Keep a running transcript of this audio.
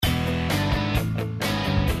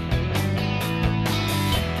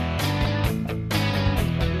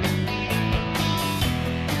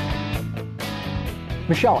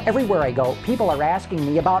Michelle, everywhere I go, people are asking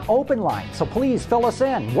me about Open Line, so please fill us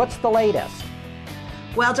in. What's the latest?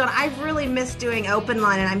 Well, John, I've really missed doing Open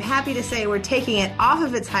Line, and I'm happy to say we're taking it off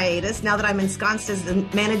of its hiatus now that I'm ensconced as the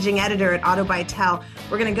managing editor at Auto by Tel.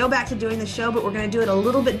 We're going to go back to doing the show, but we're going to do it a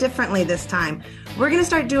little bit differently this time. We're going to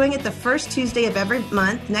start doing it the first Tuesday of every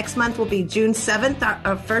month. Next month will be June 7th,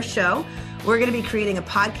 our first show. We're going to be creating a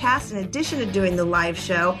podcast in addition to doing the live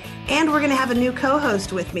show, and we're going to have a new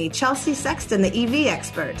co-host with me, Chelsea Sexton, the EV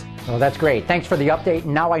expert. Oh, that's great. Thanks for the update.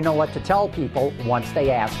 Now I know what to tell people once they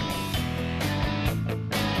ask me.